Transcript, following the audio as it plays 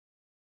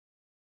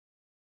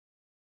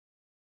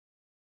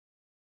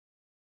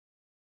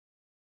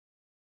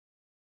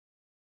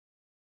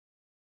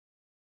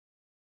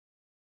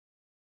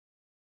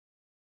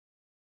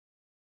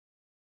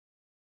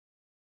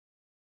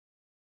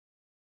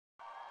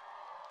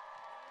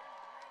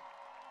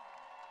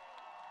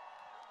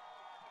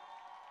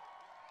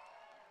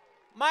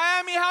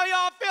Miami, how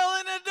y'all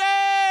feeling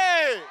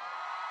today?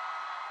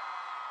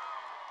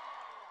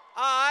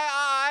 All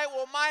right.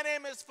 Well, my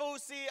name is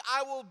Fusi.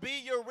 I will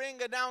be your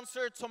ring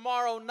announcer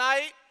tomorrow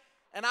night,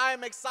 and I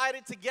am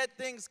excited to get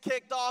things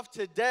kicked off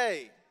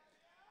today.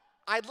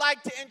 I'd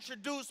like to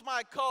introduce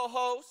my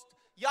co-host.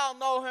 Y'all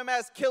know him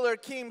as Killer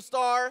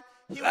Keemstar.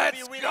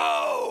 Let's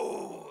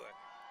go!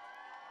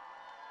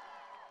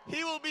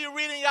 He will be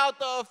reading out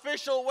the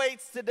official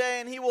weights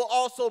today, and he will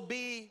also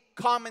be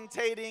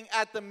commentating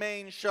at the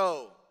main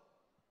show.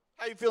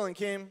 How you feeling,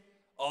 Keem?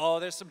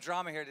 Oh, there's some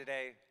drama here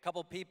today. A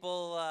couple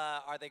people,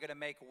 are they going to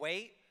make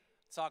weight?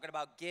 Talking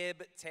about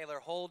Gibb, Taylor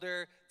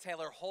Holder.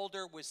 Taylor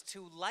Holder was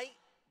too light.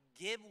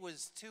 Gibb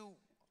was too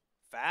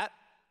fat.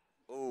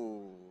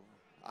 Ooh.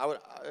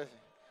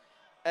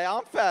 Hey,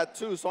 I'm fat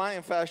too, so I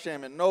ain't fat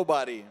shaming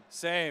nobody.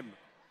 Same.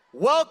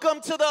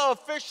 Welcome to the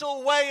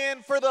official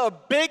weigh-in for the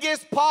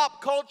biggest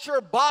pop culture,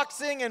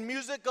 boxing, and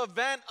music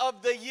event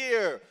of the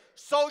year.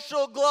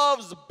 Social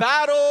Gloves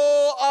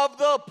Battle of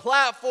the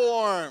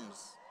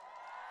Platforms.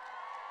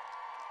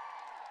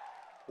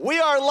 We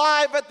are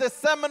live at the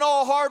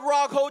Seminole Hard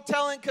Rock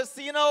Hotel and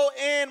Casino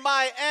in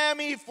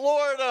Miami,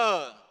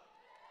 Florida.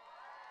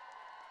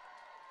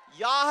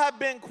 Y'all have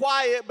been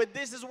quiet, but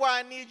this is where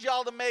I need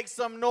y'all to make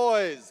some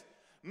noise.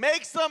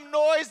 Make some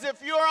noise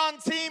if you're on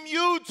Team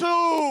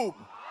YouTube.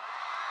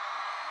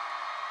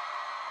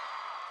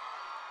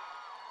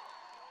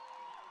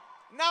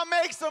 Now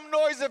make some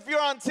noise if you're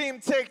on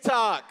Team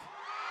TikTok.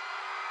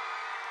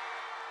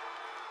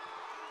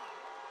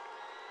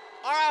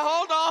 All right,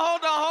 hold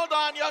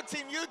on. Yo,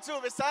 Team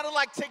YouTube, it sounded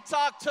like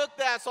TikTok took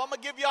that, so I'm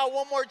gonna give y'all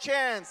one more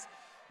chance.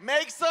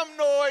 Make some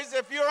noise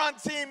if you're on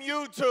Team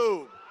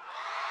YouTube.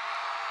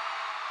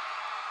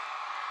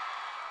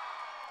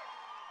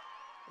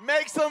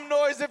 Make some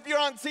noise if you're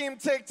on Team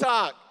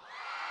TikTok.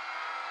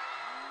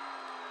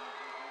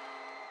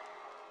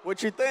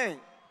 What you think?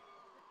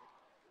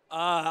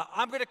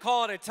 I'm going to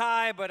call it a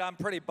tie, but I'm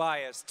pretty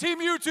biased.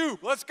 Team YouTube,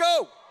 let's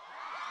go!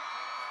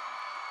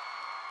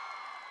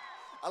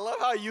 I love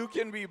how you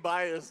can be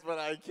biased, but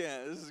I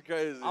can't. This is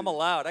crazy. I'm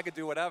allowed. I could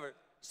do whatever.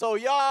 So,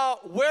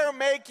 y'all, we're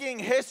making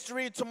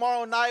history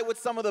tomorrow night with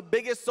some of the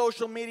biggest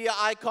social media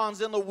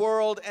icons in the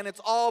world, and it's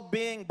all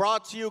being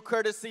brought to you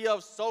courtesy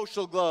of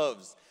Social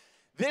Gloves.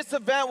 This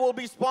event will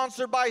be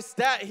sponsored by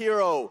Stat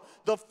Hero,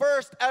 the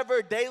first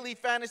ever daily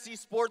fantasy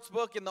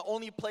sportsbook and the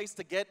only place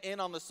to get in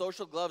on the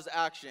Social Gloves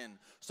action.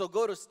 So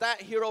go to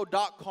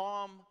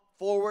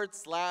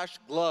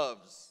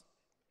stathero.com/gloves.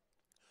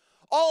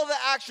 All of the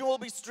action will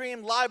be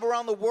streamed live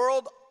around the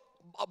world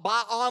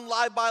on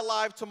Live by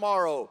Live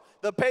tomorrow.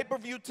 The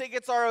pay-per-view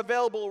tickets are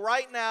available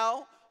right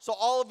now. So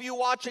all of you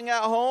watching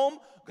at home,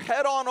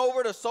 head on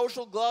over to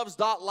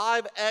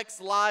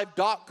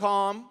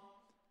socialgloves.livexlive.com.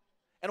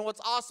 And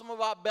what's awesome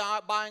about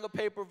buying a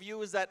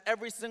pay-per-view is that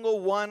every single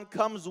one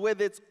comes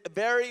with its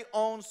very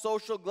own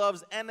Social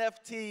Gloves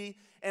NFT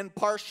in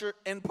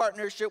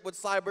partnership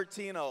with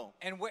Cybertino.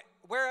 And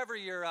wherever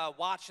you're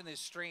watching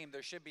this stream,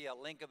 there should be a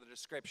link in the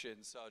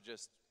description, so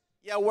just...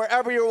 Yeah,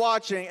 wherever you're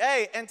watching.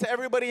 Hey, and to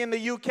everybody in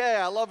the UK,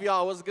 I love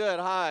y'all. What's good?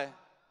 Hi.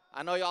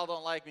 I know y'all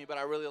don't like me, but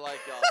I really like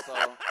y'all, so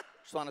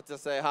just wanted to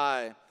say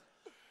hi.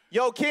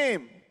 Yo,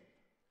 Keem.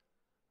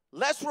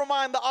 Let's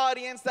remind the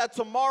audience that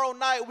tomorrow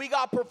night we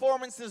got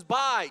performances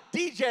by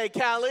DJ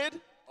Khaled.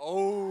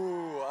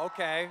 Oh,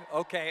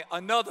 okay.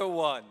 Another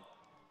one.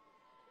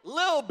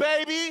 Lil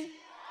Baby.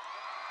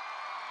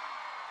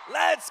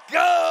 Let's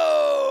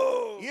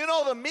go! You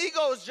know, the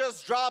Migos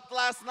just dropped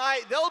last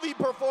night. They'll be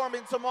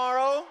performing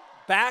tomorrow.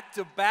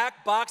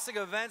 Back-to-back boxing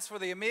events for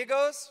the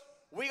Amigos.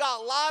 We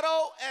got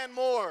Lotto and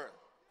more.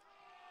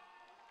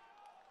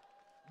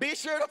 Be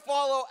sure to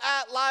follow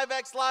at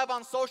LiveXLive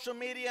on social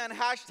media and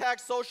hashtag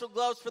Social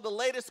Gloves for the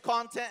latest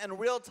content and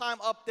real-time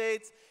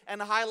updates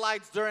and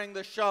highlights during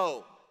the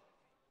show.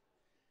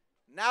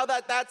 Now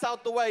that that's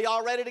out the way,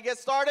 y'all ready to get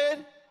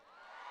started?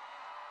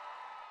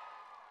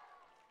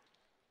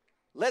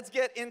 Let's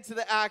get into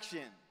the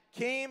action.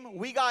 Keem,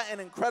 we got an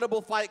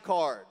incredible fight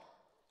card.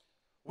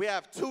 We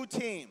have 2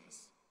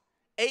 teams,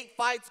 8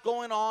 fights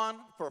going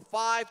on for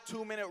 5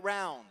 2-minute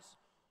rounds.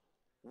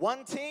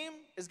 One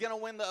team is gonna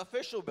win the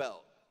official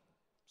belt.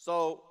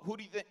 So, who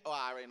do you think? Oh,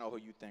 I already know who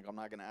you think. I'm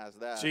not going to ask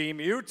that. Team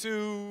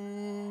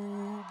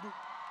YouTube.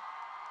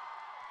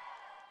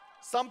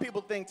 Some people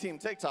think Team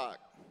TikTok.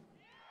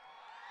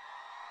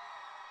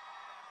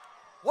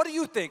 What do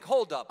you think?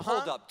 Hold up.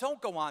 Don't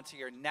go on to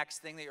your next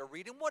thing that you're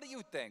reading. What do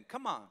you think?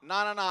 Come on. No.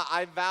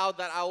 I vowed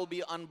that I will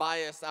be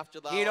unbiased after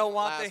the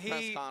last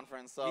press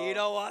conference. So He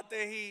don't want the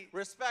heat.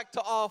 Respect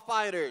to all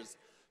fighters.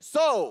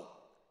 So,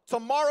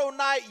 tomorrow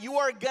night, you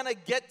are going to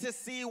get to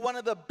see one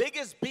of the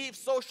biggest beefs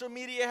social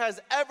media has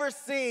ever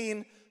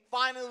seen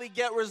finally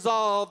get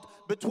resolved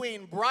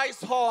between Bryce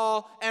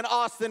Hall and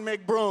Austin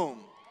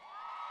McBroom.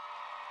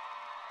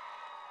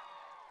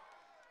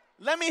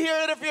 Let me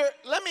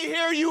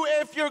hear you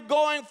if you're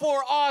going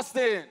for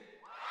Austin.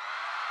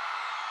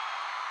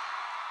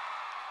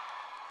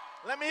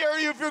 Let me hear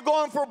you if you're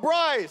going for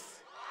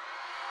Bryce.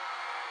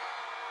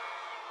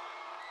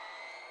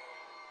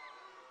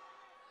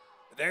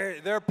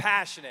 They're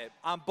passionate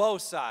on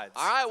both sides.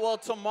 All right, well,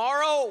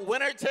 tomorrow,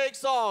 winner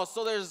takes all.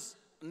 So there's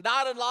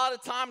not a lot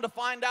of time to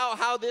find out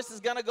how this is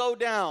going to go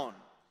down.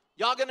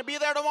 Y'all going to be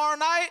there tomorrow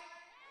night?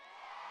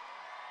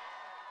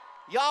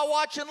 Y'all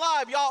watching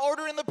live? Y'all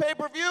ordering the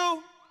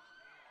pay-per-view?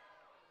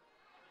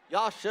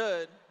 Y'all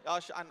should.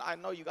 I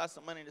know you got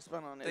some money to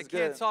spend on it. They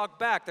can't talk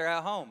back. They're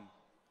at home.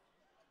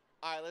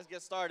 All right, let's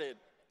get started.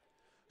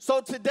 So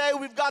today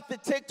we've got the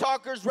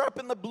TikTokers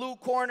repping the blue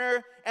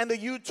corner and the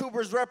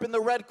YouTubers repping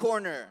the red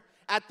corner.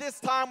 At this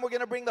time, we're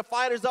going to bring the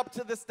fighters up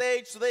to the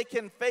stage so they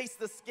can face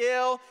the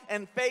scale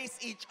and face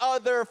each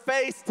other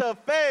face to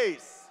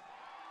face.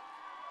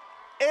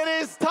 It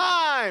is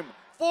time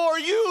for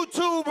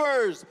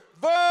YouTubers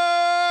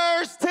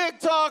versus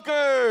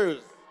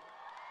TikTokers.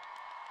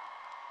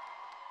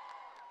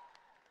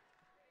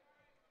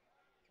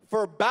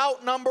 For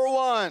bout number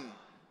one,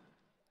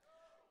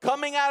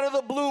 coming out of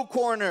the blue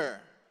corner,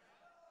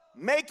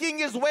 making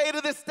his way to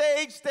the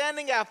stage,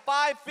 standing at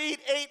 5 feet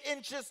 8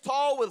 inches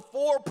tall with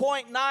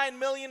 4.9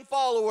 million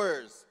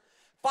followers.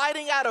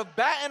 Fighting out of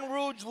Baton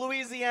Rouge,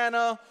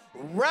 Louisiana,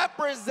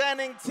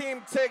 representing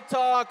Team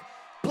TikTok,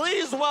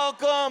 please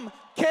welcome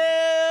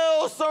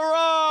Kale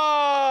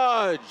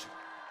Siraj.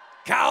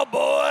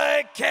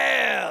 Cowboy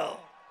Kale.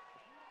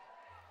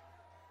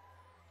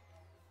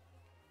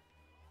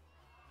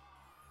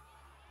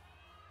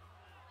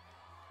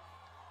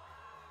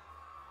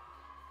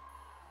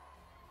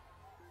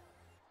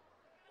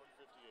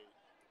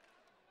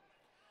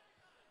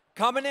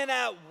 Coming in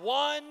at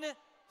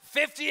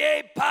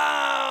 158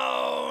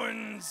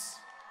 pounds.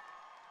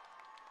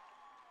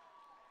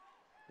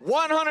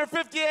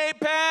 158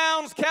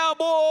 pounds,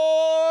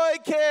 Cowboy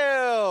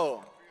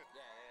Kale.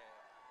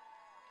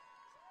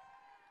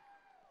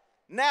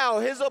 Now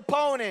his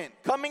opponent,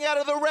 coming out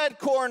of the red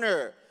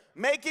corner,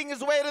 making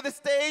his way to the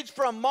stage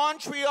from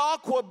Montreal,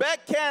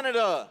 Quebec,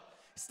 Canada,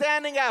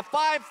 standing at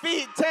 5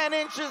 feet 10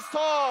 inches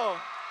tall,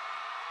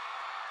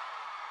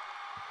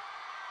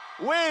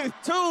 with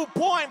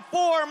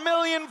 2.4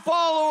 million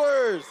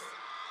followers,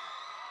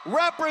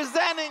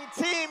 representing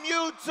Team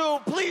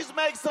YouTube. Please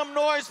make some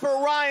noise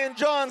for Ryan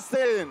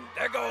Johnson.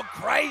 They're going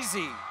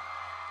crazy.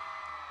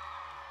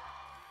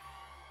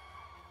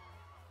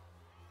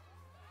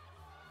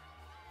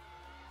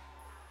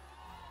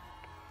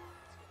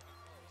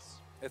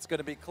 It's going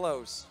to be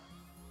close.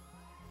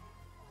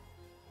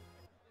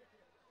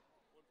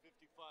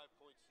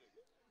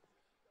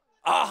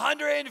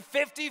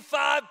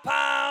 155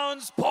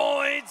 pounds,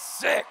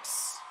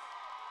 0.6.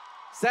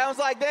 Sounds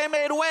like they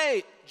made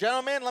weight.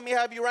 Gentlemen, let me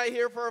have you right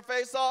here for a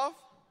face-off.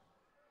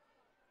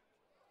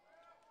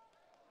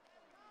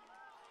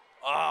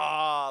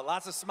 Oh,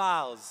 lots of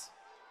smiles.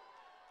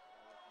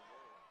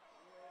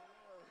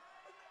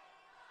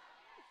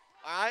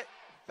 All right,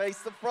 face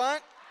the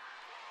front.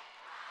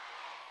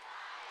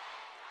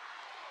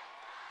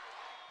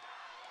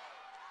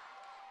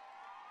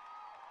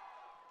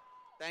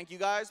 Thank you,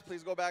 guys.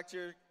 Please go back to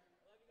your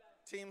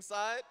team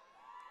side.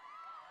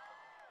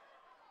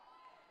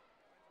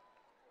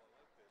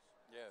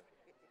 Yeah,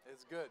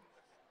 it's good.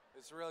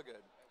 It's real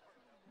good.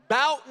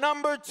 Bout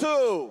number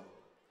two.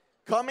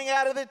 Coming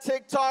out of the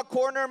TikTok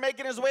corner,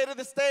 making his way to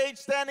the stage,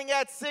 standing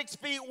at 6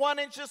 feet 1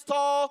 inches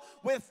tall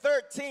with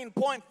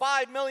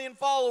 13.5 million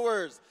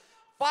followers.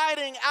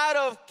 Fighting out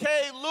of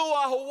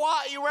Kailua,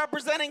 Hawaii,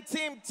 representing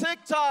Team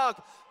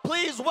TikTok.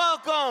 Please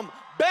welcome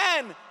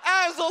Ben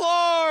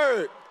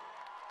Azalort.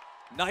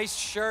 Nice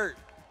shirt.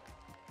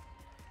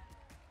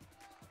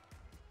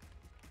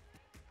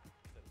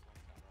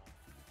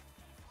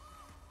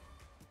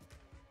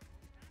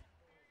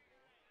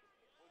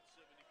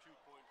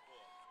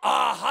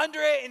 A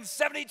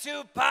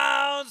 172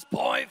 pounds,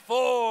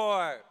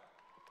 0.4.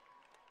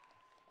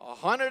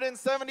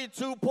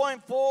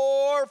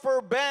 172.4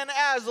 for Ben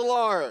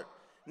Azalart.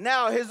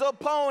 Now his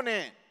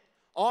opponent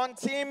on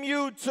Team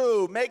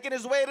YouTube, making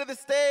his way to the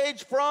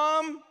stage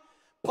from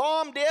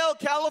Palmdale,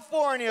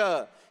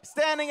 California,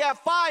 standing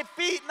at 5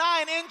 feet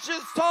 9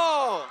 inches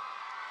tall.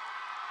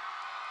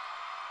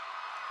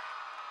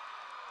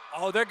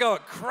 Oh, they're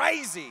going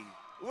crazy.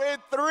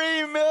 With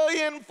 3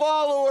 million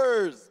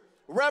followers.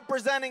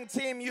 Representing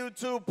Team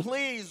YouTube,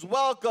 please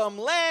welcome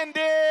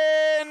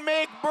Landon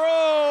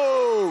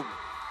McBroom.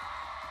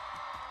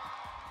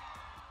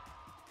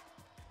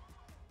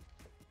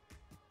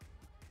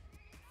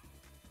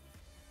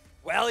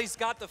 Well, he's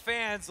got the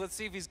fans. Let's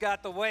see if he's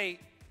got the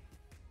weight.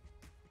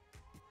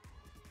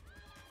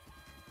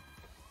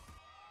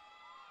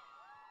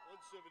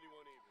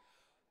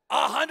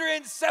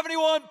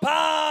 171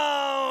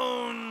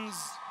 pounds.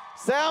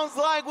 Sounds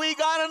like we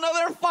got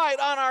another fight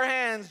on our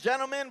hands.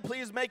 Gentlemen,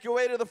 please make your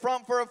way to the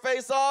front for a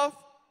face-off.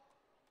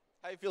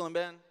 How you feeling,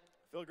 Ben?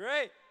 Feel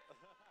great.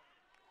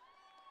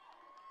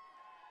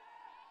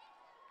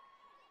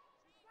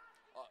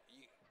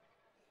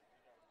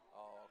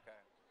 Oh, okay.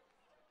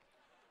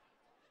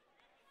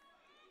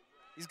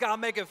 He's got to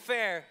make it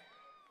fair.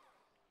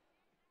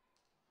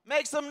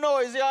 Make some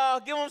noise, y'all.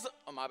 Give him some.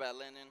 Oh, my bad,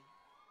 Landon.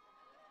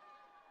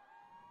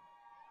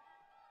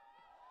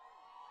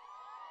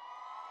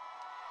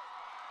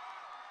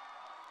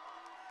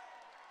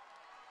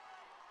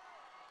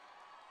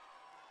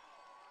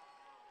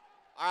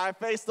 All right,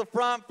 face the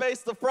front, face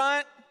the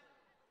front.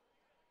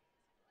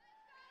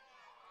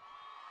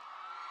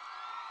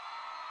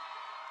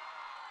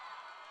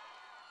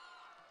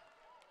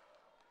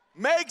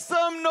 Make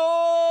some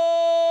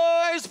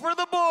noise for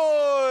the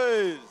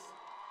boys.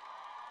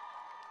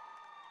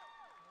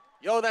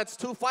 Yo, that's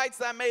 2 fights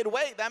that made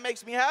weight. That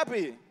makes me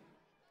happy.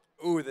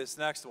 Ooh, this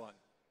next one.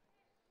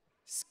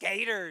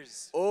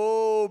 Skaters.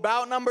 Oh,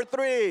 bout number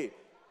 3.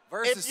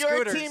 Versus if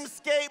your scooters. team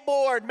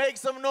skateboard, make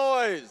some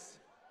noise.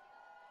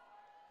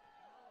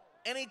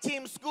 Any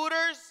team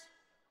scooters?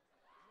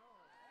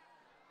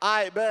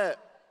 I bet.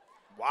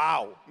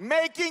 Wow.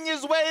 Making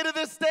his way to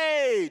the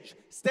stage,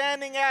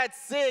 standing at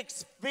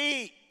 6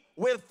 feet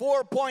with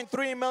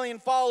 4.3 million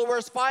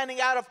followers, fighting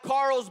out of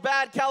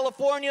Carlsbad,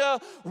 California,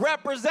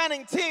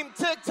 representing Team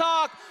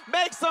TikTok.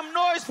 Make some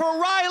noise for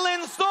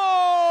Rylan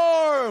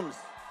Storms.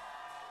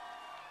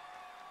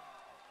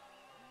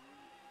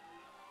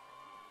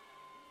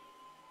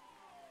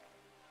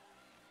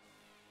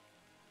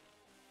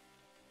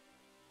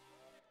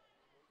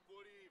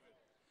 Even.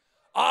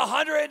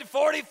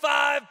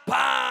 145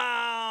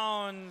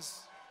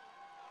 pounds.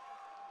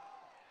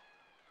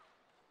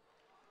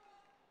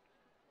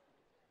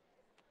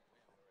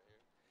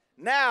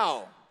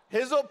 Now,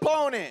 his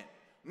opponent,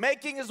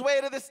 making his way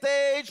to the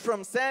stage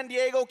from San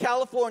Diego,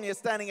 California,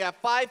 standing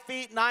at 5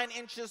 feet 9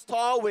 inches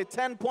tall with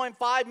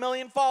 10.5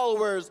 million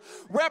followers,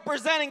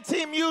 representing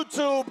Team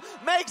YouTube.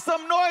 Make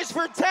some noise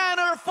for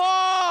Tanner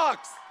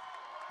Fox.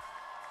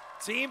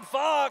 Team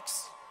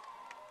Fox.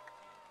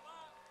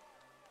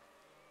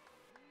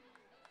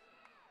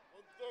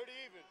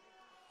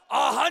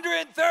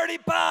 130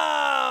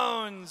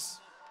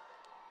 pounds.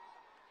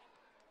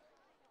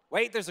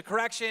 Wait, there's a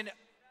correction.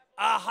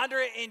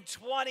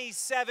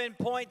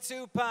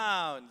 127.2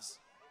 pounds.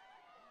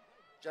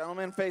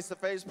 Gentlemen, face to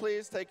face,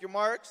 please. Take your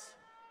marks.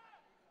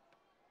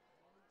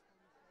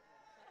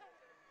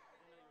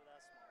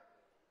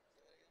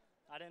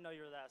 I didn't know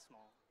you were that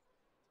small.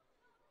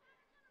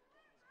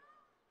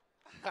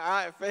 All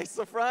right, face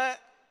the front.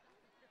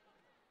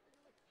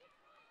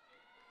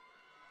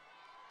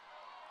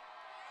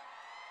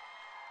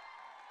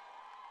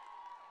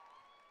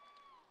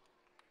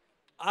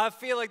 I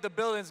feel like the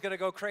building's gonna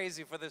go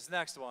crazy for this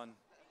next one.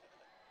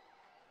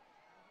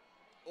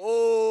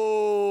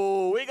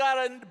 Oh, we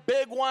got a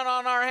big one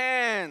on our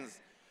hands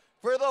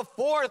for the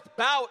 4th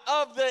bout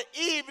of the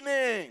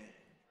evening.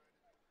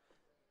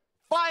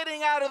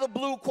 Fighting out of the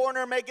blue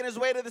corner, making his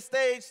way to the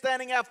stage,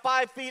 standing at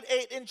 5 feet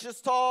 8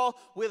 inches tall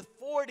with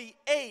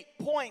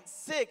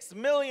 48.6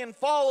 million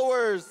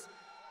followers.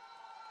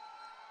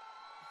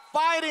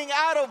 Fighting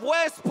out of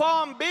West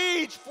Palm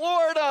Beach,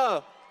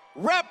 Florida,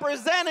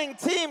 representing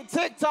Team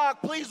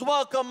TikTok, please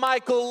welcome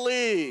Michael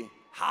Lee.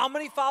 How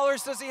many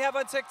followers does he have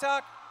on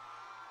TikTok?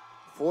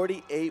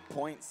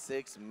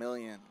 48.6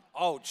 million.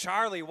 Oh,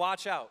 Charlie,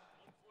 watch out.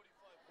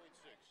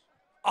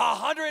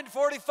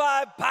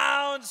 145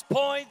 pounds,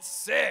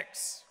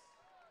 0.6.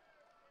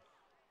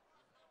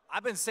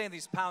 I've been saying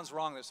these pounds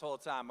wrong this whole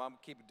time. I'm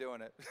keep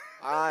doing it.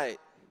 All right.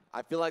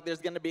 I feel like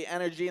there's going to be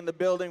energy in the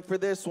building for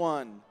this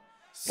one.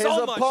 His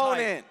So much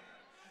opponent,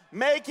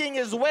 making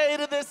his way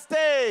to the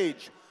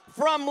stage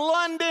from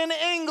London,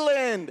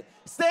 England,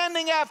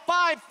 standing at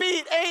 5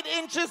 feet 8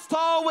 inches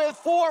tall with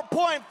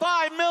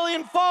 4.5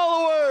 million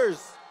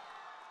followers.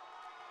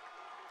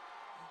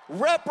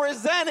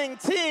 Representing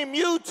Team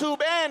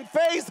YouTube and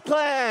FaZe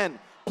Clan,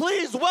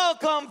 please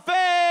welcome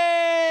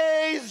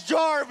FaZe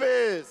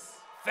Jarvis.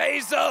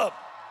 FaZe up.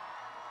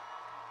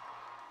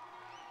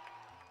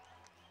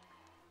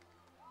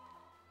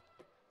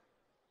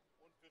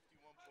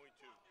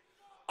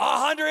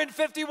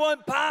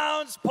 £151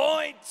 pounds,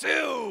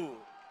 0.2.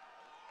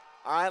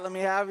 All right, let me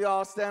have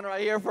y'all stand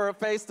right here for a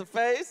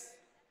face-to-face.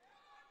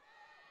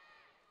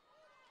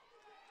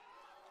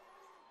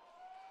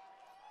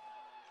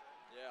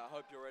 Yeah, I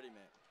hope you're ready,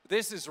 man.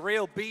 This is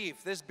real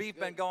beef. This beef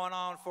been going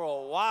on for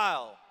a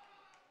while.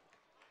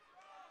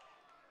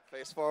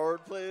 Face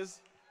forward, please.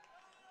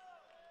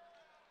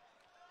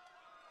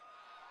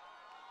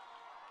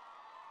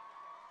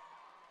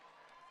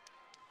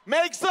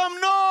 Make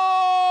some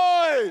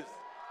noise!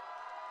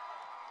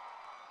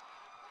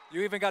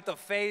 You even got the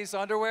FaZe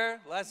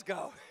underwear? Let's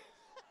go.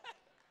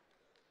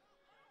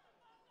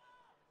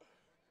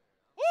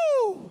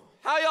 Woo!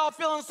 How y'all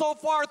feeling so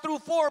far through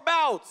 4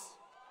 bouts?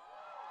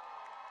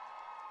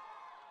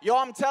 Yo,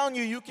 I'm telling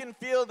you, you can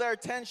feel their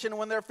tension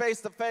when they're face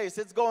to face.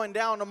 It's going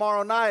down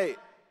tomorrow night.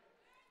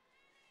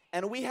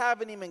 And we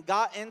haven't even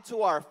got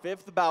into our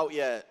 5th bout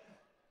yet.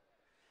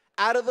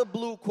 Out of the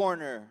blue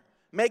corner,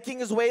 making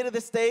his way to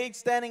the stage,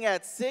 standing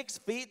at 6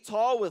 feet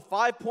tall with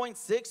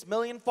 5.6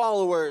 million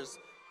followers.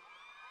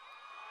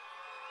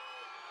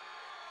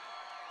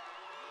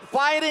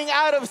 Fighting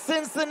out of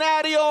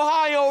Cincinnati,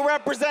 Ohio,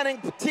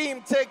 representing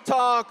Team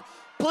TikTok,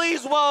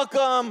 please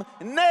welcome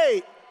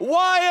Nate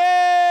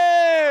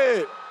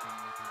Wyatt.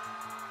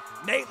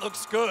 Nate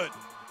looks good.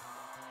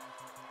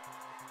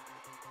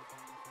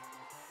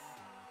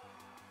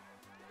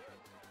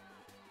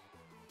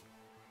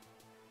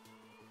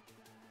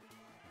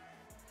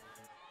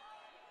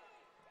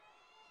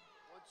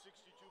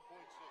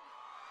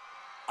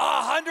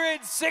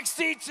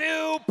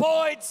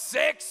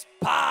 162.6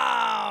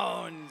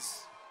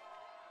 pounds.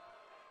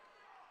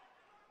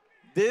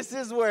 This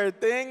is where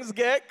things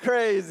get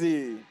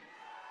crazy.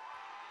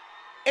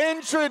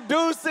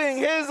 Introducing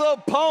his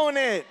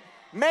opponent,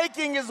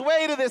 making his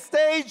way to the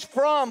stage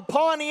from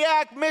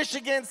Pontiac,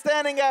 Michigan,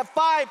 standing at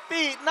 5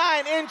 feet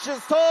 9 inches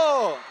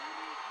tall.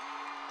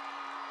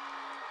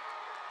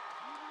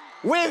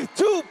 With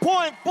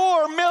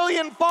 2.4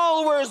 million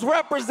followers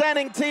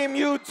representing Team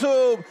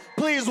YouTube,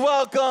 please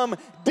welcome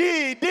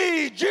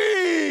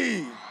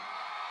DDG.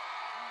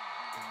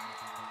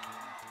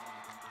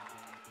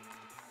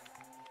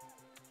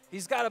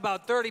 He's got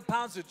about 30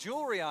 pounds of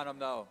jewelry on him,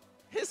 though.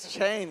 His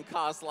chain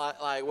costs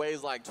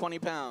weighs like 20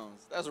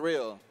 pounds. That's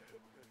real.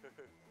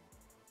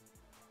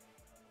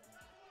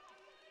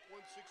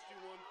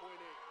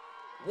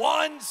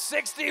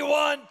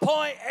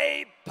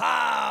 161.8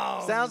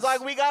 pounds. Sounds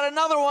like we got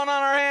another one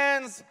on our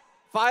hands.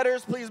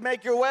 Fighters, please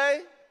make your way.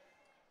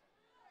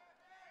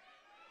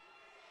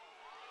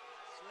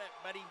 Slap,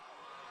 buddy.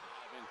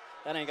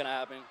 That ain't gonna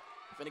happen.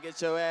 Finna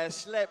get your ass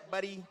slapped,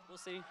 buddy. We'll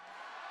see.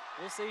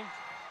 We'll see.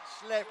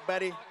 Slap,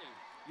 buddy.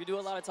 You do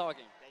a lot of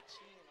talking.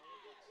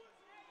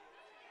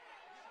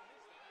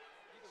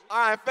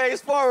 All right,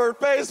 face forward,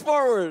 face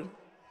forward.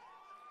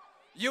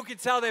 You can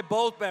tell they've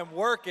both been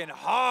working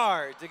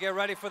hard to get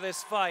ready for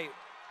this fight.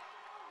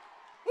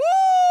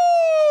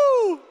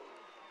 Woo!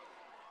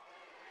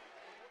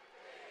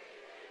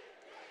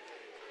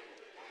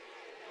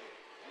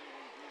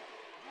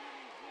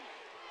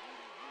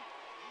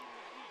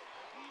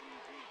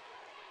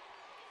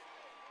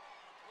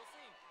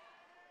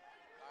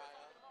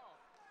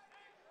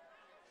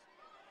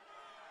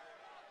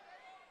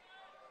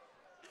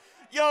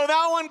 Yo,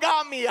 that one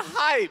got me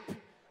hype.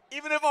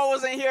 Even if I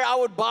wasn't here, I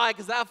would buy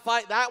because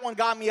that one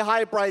got me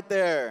hype right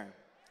there.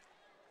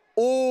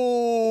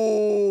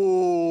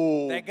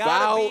 Ooh. They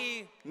gotta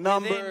be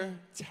number within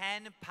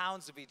 10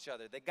 pounds of each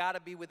other. They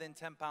gotta be within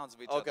 10 pounds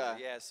of each other.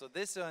 Yeah, so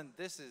this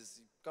is,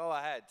 go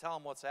ahead, tell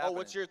them what's happening. Oh,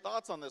 what's your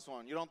thoughts on this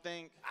one? You don't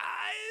think?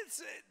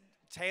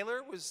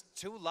 Taylor was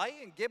too light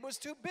and Gibb was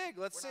too big.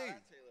 Let's see. We're not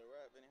at Taylor, we're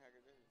at Vinny Hacker.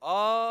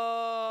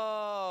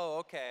 Oh,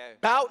 okay.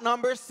 Bout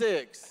number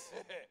 6.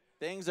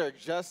 Things are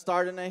just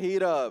starting to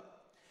heat up.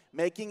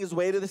 Making his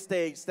way to the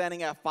stage,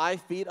 standing at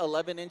 5 feet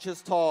 11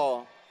 inches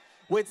tall,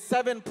 with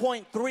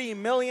 7.3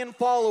 million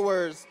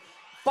followers,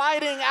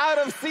 fighting out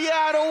of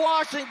Seattle,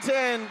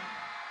 Washington,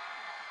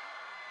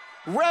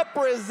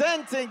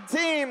 representing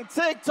Team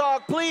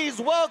TikTok. Please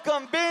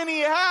welcome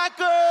Vinny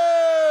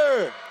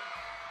Hacker.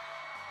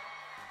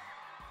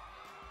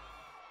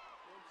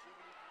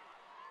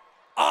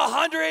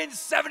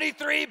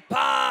 173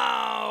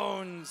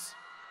 pounds.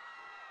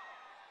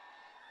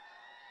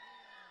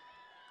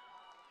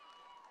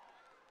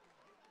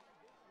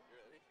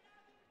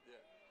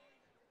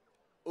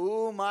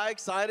 Ooh, am I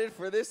excited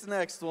for this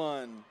next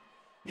one.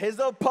 His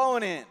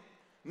opponent,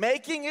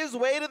 making his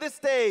way to the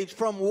stage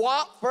from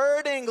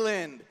Watford,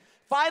 England,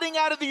 fighting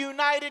out of the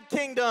United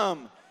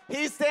Kingdom.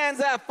 He stands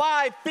at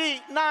 5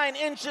 feet 9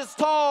 inches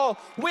tall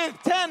with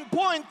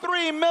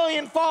 10.3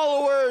 million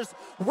followers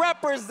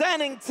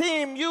representing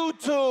Team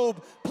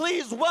YouTube.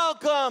 Please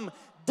welcome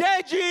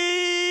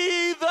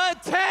Deji the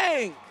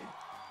Tank.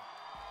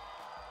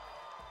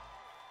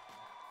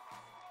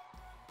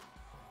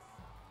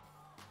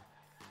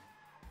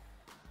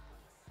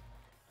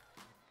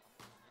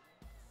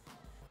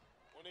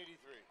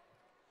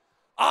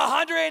 A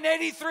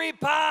 183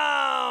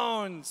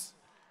 pounds.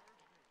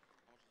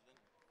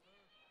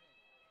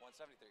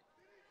 173.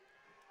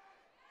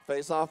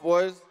 Face off,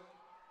 boys.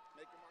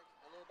 Make your mark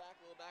a little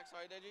back.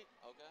 Sorry, Deji.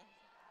 Okay.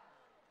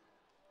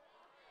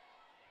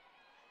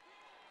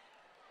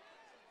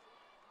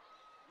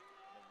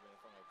 Never been in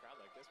front of a crowd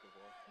like this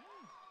before.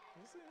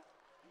 We'll see.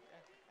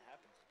 Yeah, it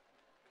happens.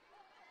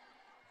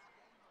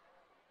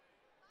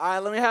 All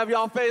right, let me have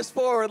y'all face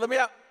forward. Let me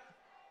have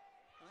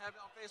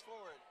y'all face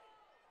forward.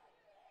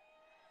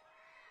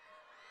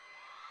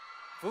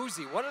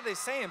 Fuzi, what are they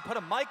saying? Put a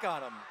mic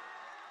on him.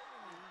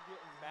 You're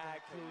getting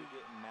mad close. You're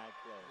getting mad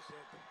close.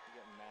 You're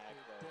getting mad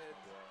close,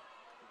 my boy.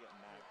 You're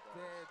getting mad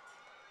close.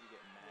 You're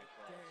getting mad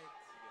close.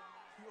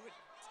 You're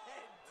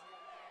dead.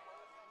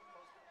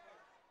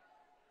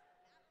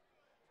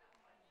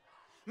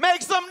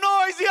 Make some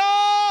noise,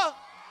 y'all!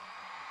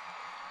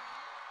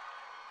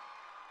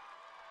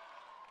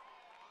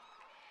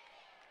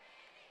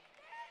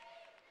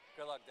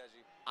 Good luck,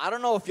 Deji. I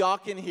don't know if y'all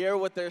can hear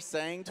what they're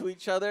saying to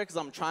each other because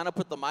I'm trying to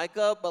put the mic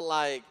up, but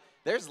like,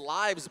 there's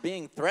lives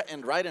being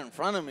threatened right in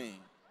front of me.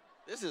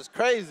 This is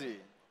crazy.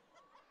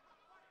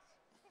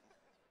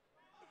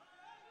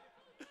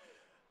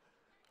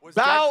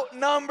 Bout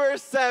number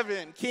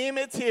 7. Keem,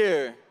 it's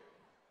here.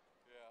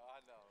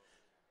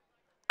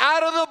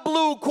 Out of the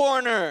blue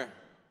corner,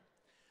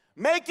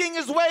 making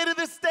his way to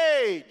the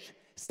stage,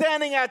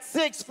 standing at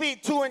 6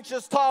 feet 2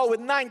 inches tall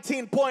with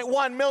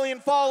 19.1 million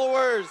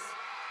followers.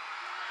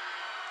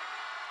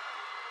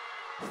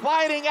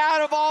 Fighting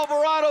out of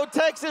Alvarado,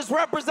 Texas,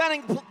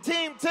 representing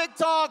Team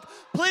TikTok,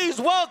 please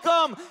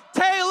welcome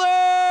Taylor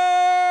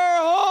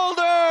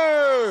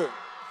Holder.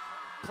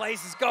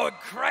 Place is going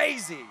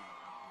crazy.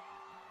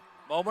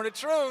 Moment of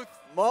truth.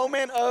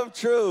 Moment of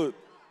truth.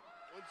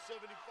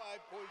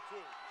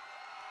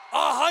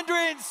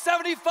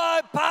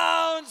 175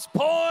 pounds,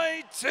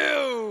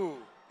 .2.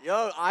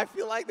 Yo, I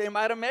feel like they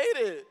might have made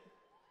it.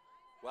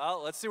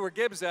 Well, let's see where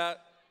Gibbs at.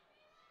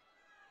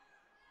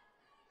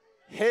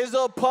 His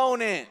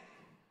opponent,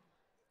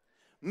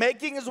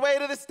 making his way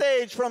to the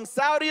stage from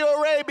Saudi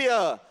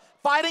Arabia,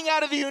 fighting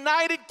out of the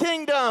United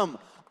Kingdom,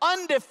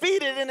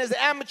 undefeated in his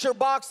amateur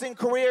boxing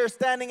career,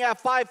 standing at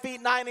 5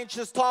 feet 9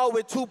 inches tall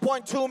with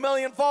 2.2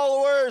 million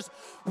followers,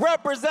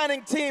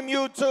 representing Team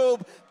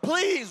YouTube.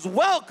 Please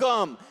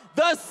welcome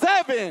the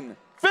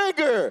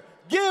 7-figure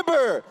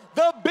Gibber,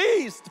 the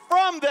beast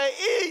from the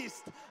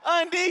East,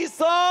 Anison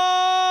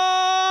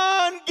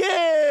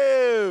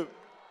Gibb.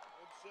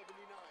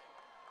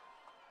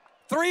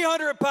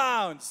 300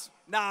 pounds.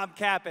 Nah, I'm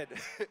capping.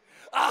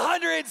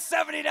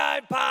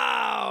 179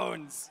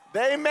 pounds.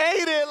 They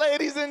made it,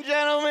 ladies and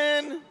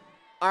gentlemen.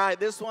 All right,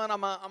 this one,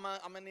 I'm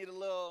gonna need a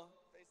little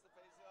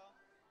face-to-face, y'all.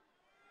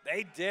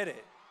 They did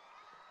it.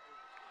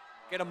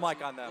 Get a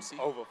mic on them. We'll see.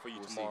 Over for you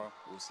We'll tomorrow.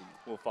 See. We'll see.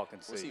 We'll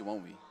fucking see. We'll see,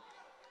 won't we?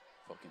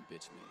 Fucking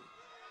bitch me.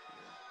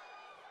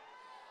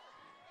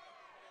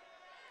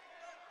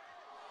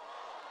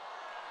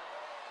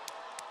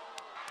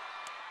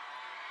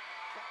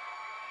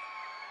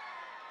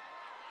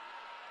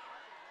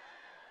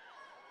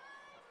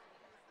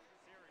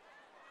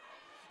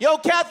 Yo,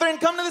 Catherine,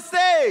 come to the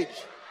stage.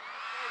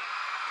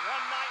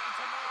 One night and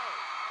tomorrow.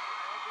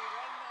 There'll be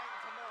one night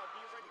and tomorrow.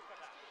 Be ready for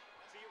that.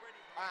 Be ready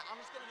for All right, I'm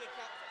just gonna get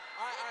Catherine.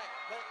 All right,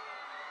 but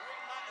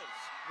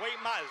that. Weight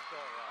matters, though.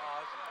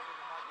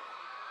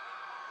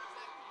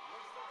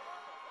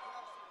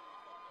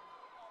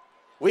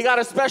 we got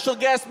a special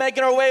guest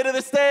making her way to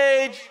the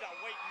stage.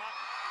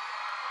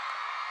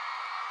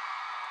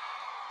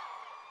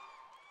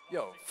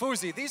 Yo,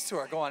 Fuzi, these two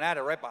are going at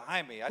it right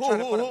behind me. I tried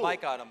to put a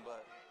mic on them,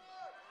 but.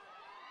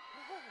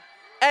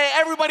 Hey,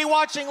 everybody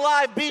watching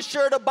live, be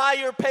sure to buy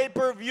your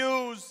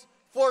pay-per-views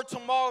for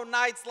tomorrow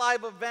night's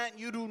live event.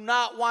 You do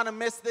not want to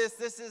miss this.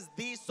 This is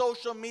the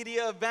social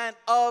media event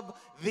of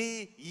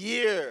the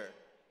year.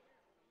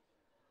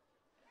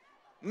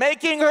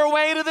 Making her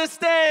way to the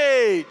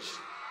stage,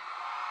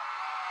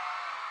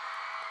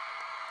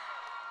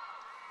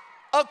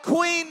 a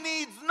queen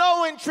needs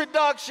no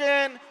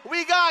introduction.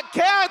 We got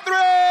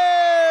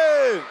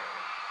Catherine.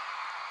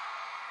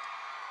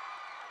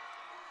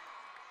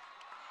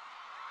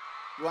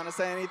 You want to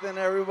say anything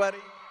to everybody?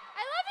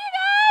 I love you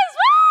guys!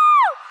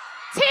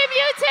 Woo! Team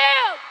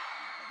YouTube!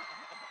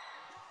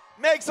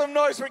 Make some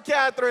noise for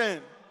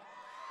Catherine.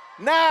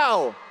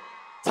 Now,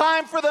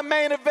 time for the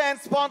main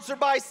event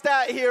sponsored by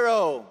Stat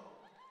Hero.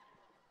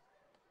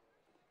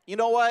 You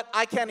know what?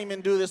 I can't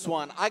even do this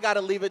one. I got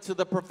to leave it to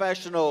the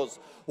professionals.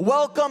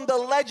 Welcome the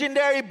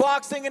legendary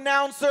boxing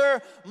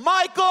announcer,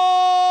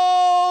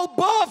 Michael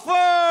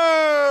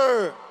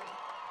Buffer.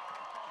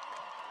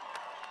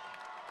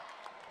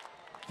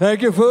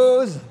 Thank you,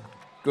 Foos.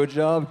 Good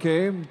job,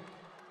 Kim.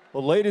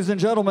 Well, ladies and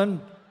gentlemen,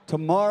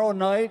 tomorrow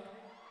night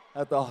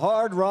at the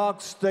Hard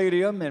Rock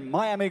Stadium in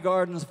Miami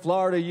Gardens,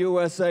 Florida,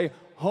 USA,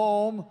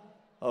 home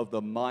of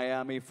the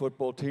Miami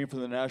football team from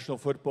the National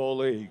Football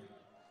League.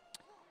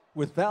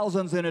 With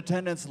thousands in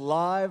attendance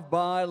live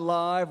by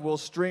live, we'll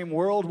stream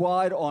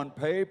worldwide on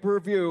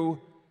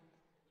pay-per-view.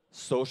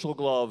 Social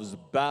Gloves,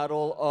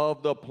 Battle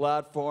of the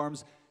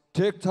Platforms,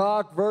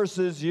 TikTok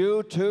versus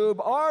YouTube.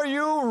 Are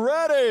you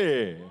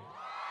ready?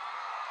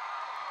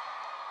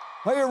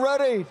 Are you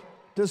ready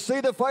to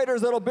see the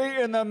fighters that'll be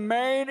in the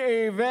main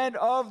event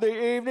of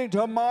the evening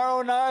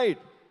tomorrow night?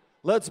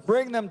 Let's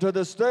bring them to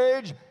the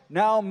stage.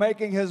 Now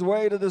making his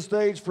way to the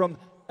stage from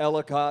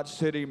Ellicott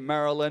City,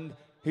 Maryland.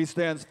 He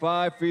stands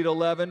 5 feet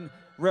 11,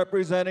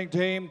 representing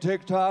Team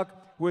TikTok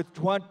with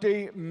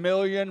 20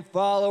 million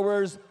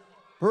followers,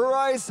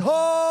 Bryce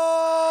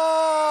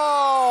Hall.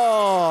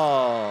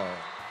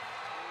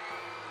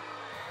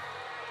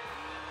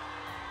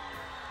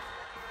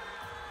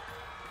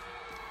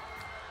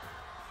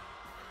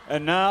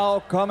 And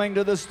now coming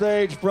to the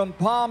stage from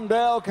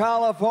Palmdale,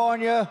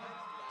 California,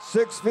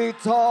 6 feet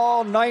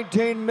tall,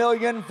 19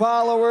 million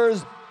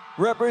followers,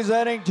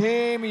 representing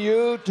Team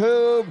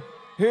YouTube.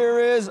 Here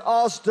is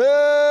Austin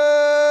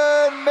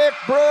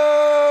McBroom.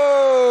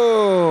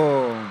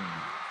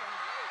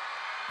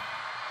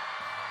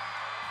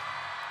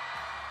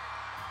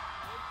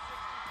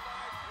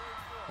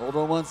 Hold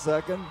on 1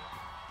 second.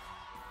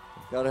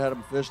 Got to have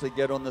him officially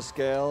get on the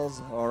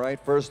scales. All right,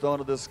 first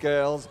onto the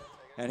scales.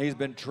 And he's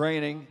been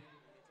training,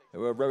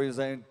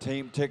 representing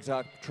Team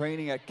TikTok,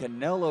 training at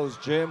Canelo's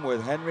gym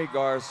with Henry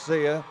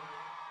Garcia.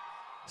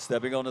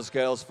 Stepping on the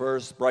scales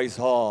first, Bryce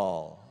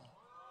Hall.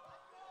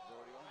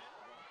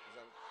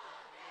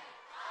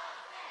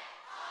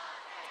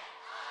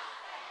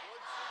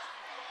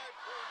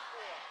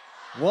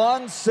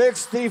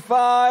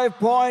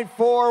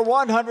 165.4,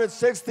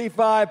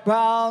 165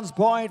 pounds,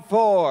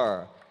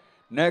 .4.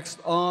 Next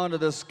on to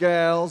the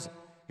scales,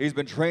 he's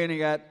been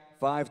training at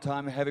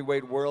five-time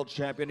heavyweight world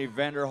champion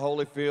Evander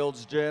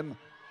Holyfield's gym.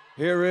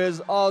 Here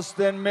is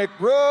Austin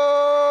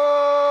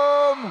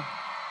McBroom.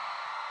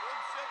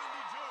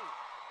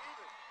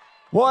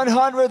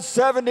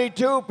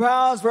 172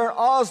 pounds for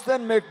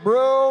Austin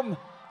McBroom.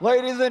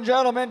 Ladies and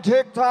gentlemen,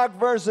 TikTok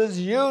versus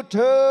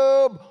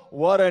YouTube.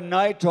 What a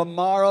night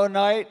tomorrow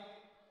night.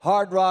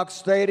 Hard Rock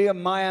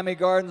Stadium, Miami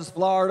Gardens,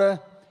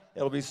 Florida.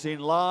 It'll be seen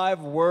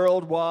live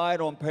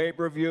worldwide on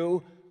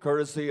pay-per-view,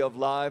 courtesy of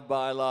Live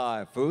by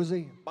Live.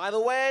 Fousey? By the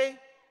way,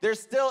 there's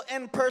still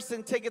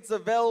in-person tickets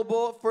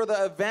available for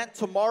the event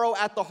tomorrow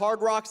at the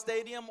Hard Rock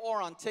Stadium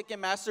or on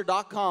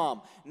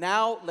Ticketmaster.com.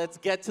 Now, let's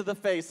get to the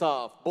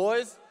face-off.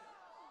 Boys?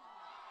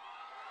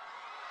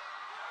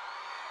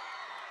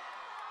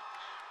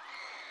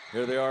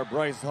 Here they are,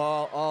 Bryce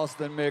Hall,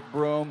 Austin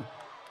McBroom.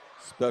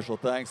 Special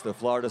thanks to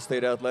Florida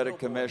State Athletic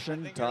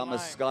Commission,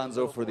 Thomas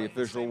Sconzo for the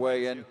official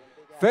weigh-in.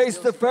 Face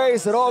to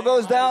face, it all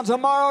goes down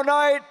tomorrow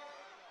night.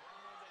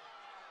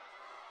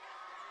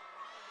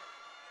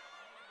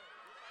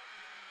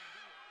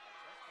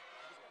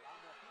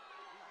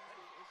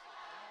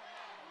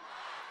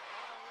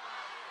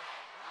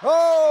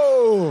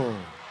 Oh!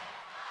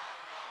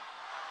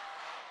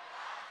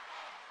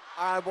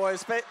 All right,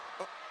 boys. All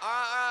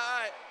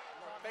right.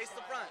 Face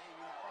the front.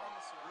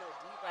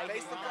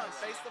 Face the front,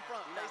 face the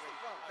front, face the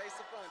front, face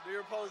the front. Do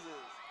your poses.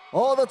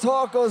 All the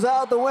talk goes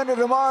out the window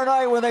tomorrow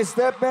night when they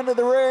step into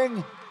the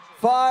ring.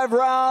 5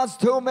 rounds,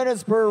 2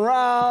 minutes per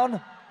round.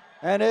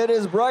 And it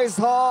is Bryce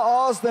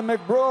Hall, Austin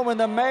McBroom in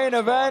the main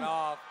event.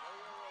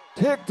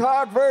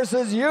 TikTok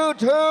versus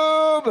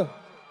YouTube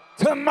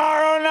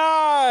tomorrow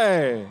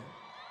night.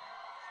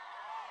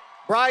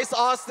 Bryce,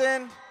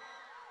 Austin,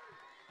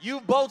 you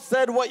both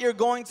said what you're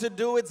going to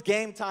do. It's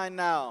game time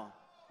now.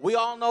 We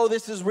all know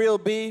this is real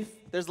beef.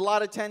 There's a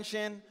lot of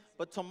tension,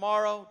 but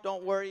tomorrow,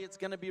 don't worry, it's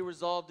gonna be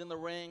resolved in the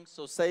ring,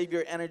 so save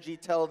your energy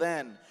till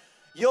then.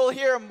 You'll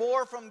hear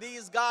more from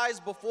these guys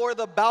before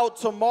the bout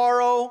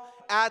tomorrow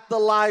at the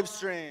live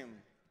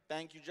stream.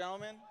 Thank you,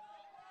 gentlemen.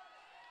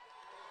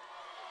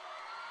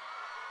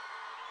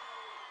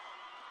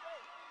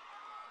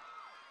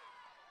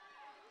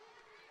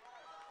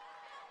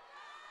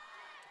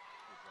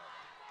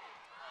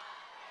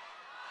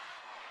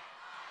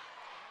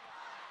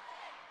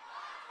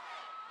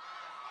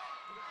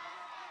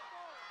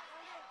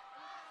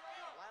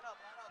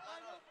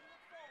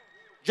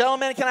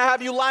 Gentlemen, can I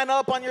have you line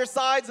up on your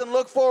sides and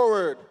look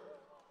forward?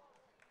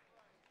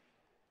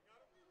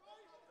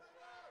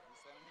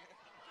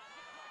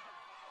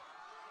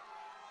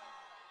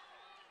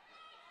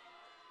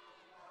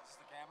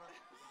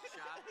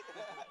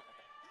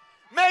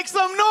 Make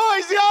some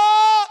noise,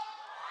 y'all!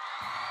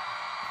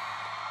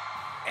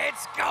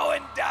 It's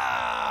going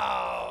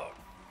down.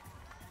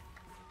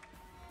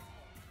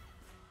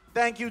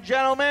 Thank you,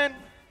 gentlemen.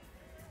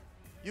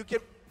 You can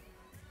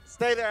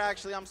stay there,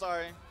 actually. I'm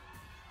sorry.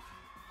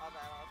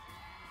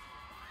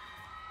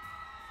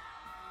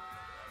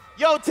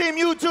 Yo, Team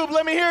YouTube,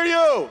 let me hear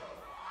you.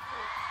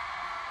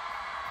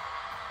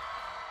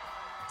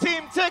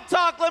 Team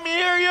TikTok, let me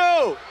hear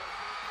you.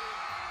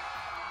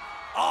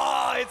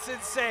 Oh, it's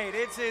insane.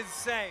 It's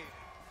insane.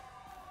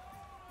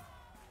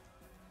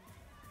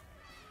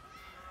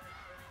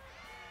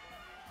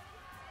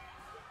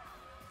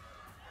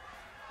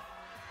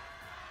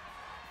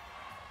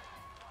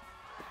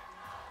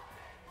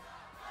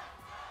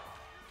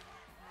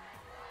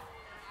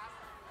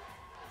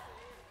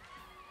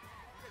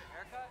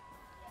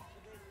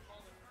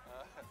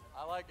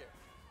 I like it.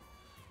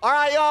 All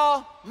right,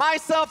 y'all.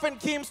 Myself and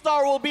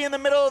Keemstar will be in the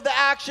middle of the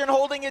action,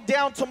 holding it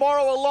down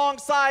tomorrow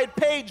alongside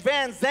Paige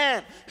Van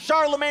Zandt,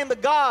 Charlemagne the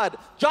God,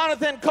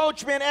 Jonathan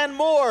Coachman, and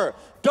more.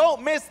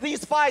 Don't miss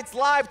these fights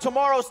live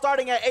tomorrow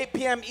starting at 8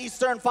 p.m.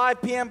 Eastern,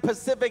 5 p.m.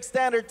 Pacific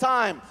Standard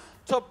Time.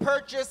 To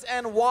purchase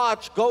and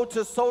watch, go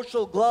to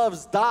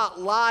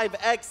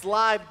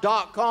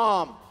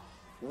socialgloves.livexlive.com.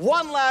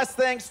 One last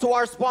thanks to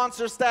our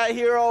sponsor, Stat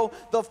Hero,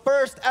 the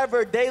first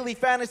ever daily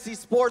fantasy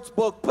sports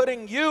book,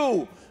 putting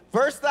you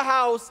versus the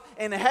house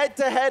in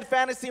head-to-head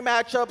fantasy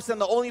matchups, and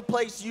the only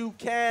place you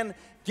can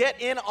get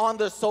in on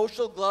the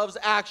Social Gloves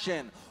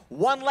action.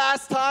 One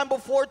last time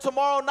before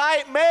tomorrow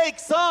night, make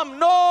some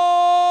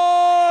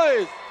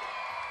noise!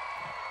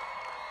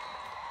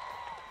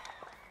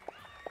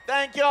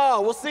 Thank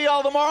y'all. We'll see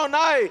y'all tomorrow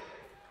night.